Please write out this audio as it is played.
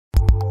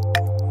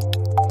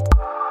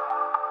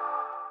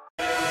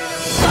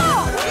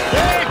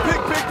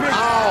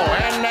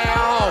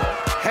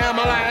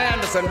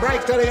and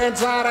breaks to the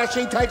inside as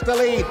she takes the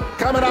lead.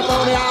 Coming up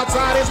on the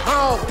outside is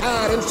Hog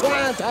Time and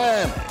Swine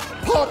Time.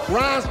 Pork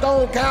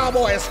Rhinestone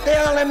Cowboy is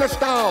still in the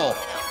stall.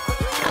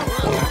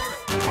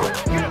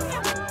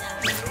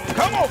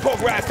 Come on,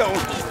 Pork Rhinestone.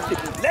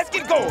 Let's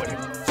get going.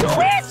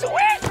 Sweet,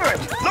 sweet.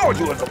 Lord,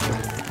 you was a...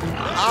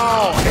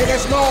 Oh, Biggie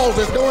Smalls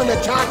is doing the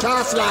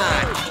cha-cha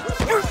slide.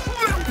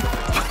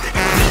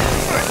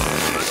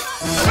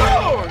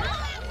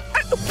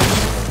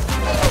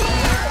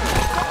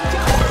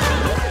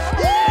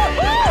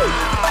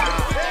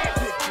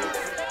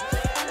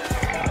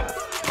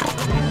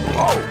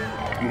 Oh,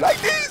 you like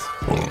these?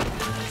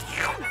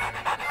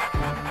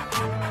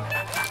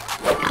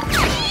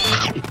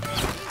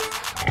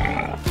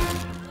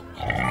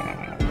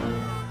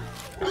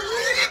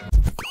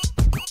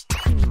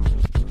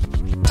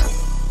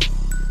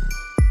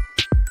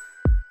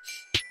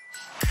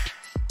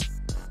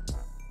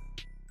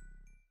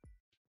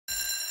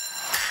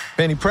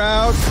 Penny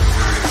Proud.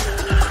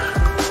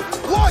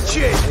 Watch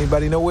it!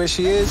 Anybody know where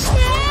she is?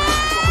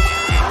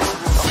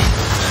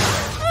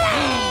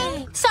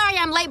 Sorry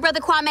I'm late, Brother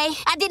Kwame.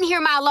 I didn't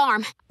hear my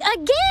alarm.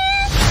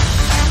 Again?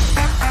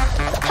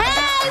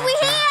 Hey, we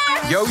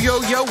here! Yo,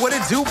 yo, yo, what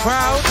it do,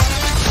 Proud?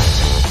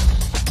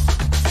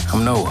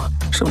 I'm Noah.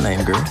 What's your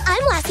name, girl?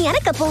 I'm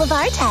Lassianica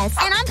Boulevardes.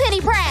 And I'm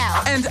Penny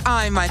Proud. And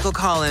I'm Michael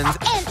Collins.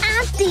 And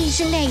I'm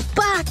Dejanay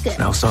Barker.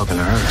 I was talking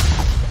to her.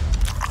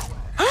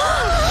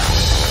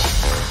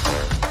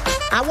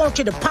 I want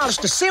you to polish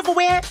the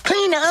silverware,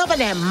 clean the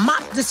oven, and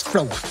mop this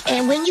floor.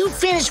 And when you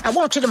finish, I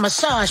want you to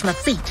massage my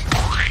feet.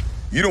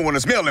 You don't want to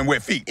smell them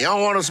wet feet. You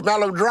don't want to smell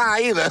them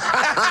dry either.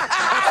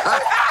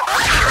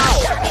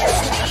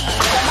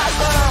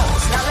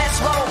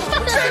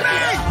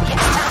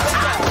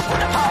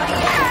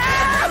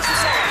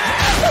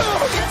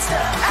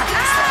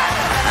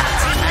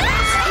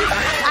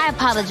 I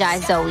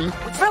apologize, Zoe.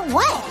 For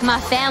what? My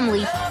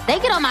family, they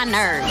get on my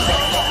nerves.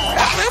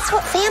 That's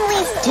what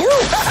families do.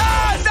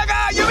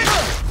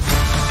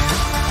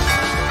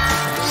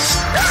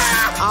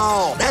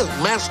 Oh, that's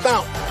messed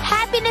up.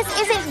 Happiness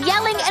isn't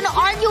yelling and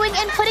arguing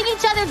and putting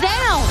each other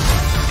down.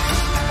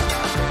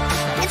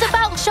 It's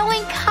about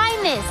showing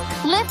kindness,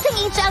 lifting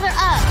each other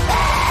up.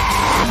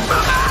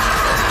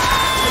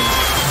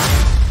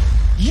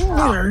 You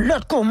need to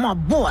let go of my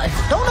boy.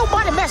 Don't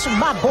nobody mess with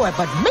my boy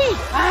but me.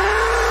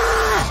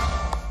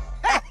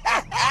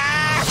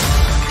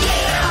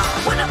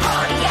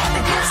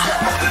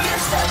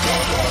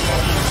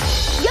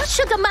 Your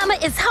sugar mama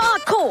is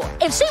hardcore.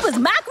 If she was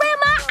my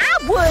grandma, I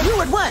would. You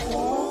would what?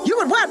 You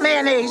would what,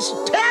 mayonnaise?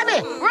 Tell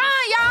me.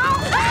 Run, y'all.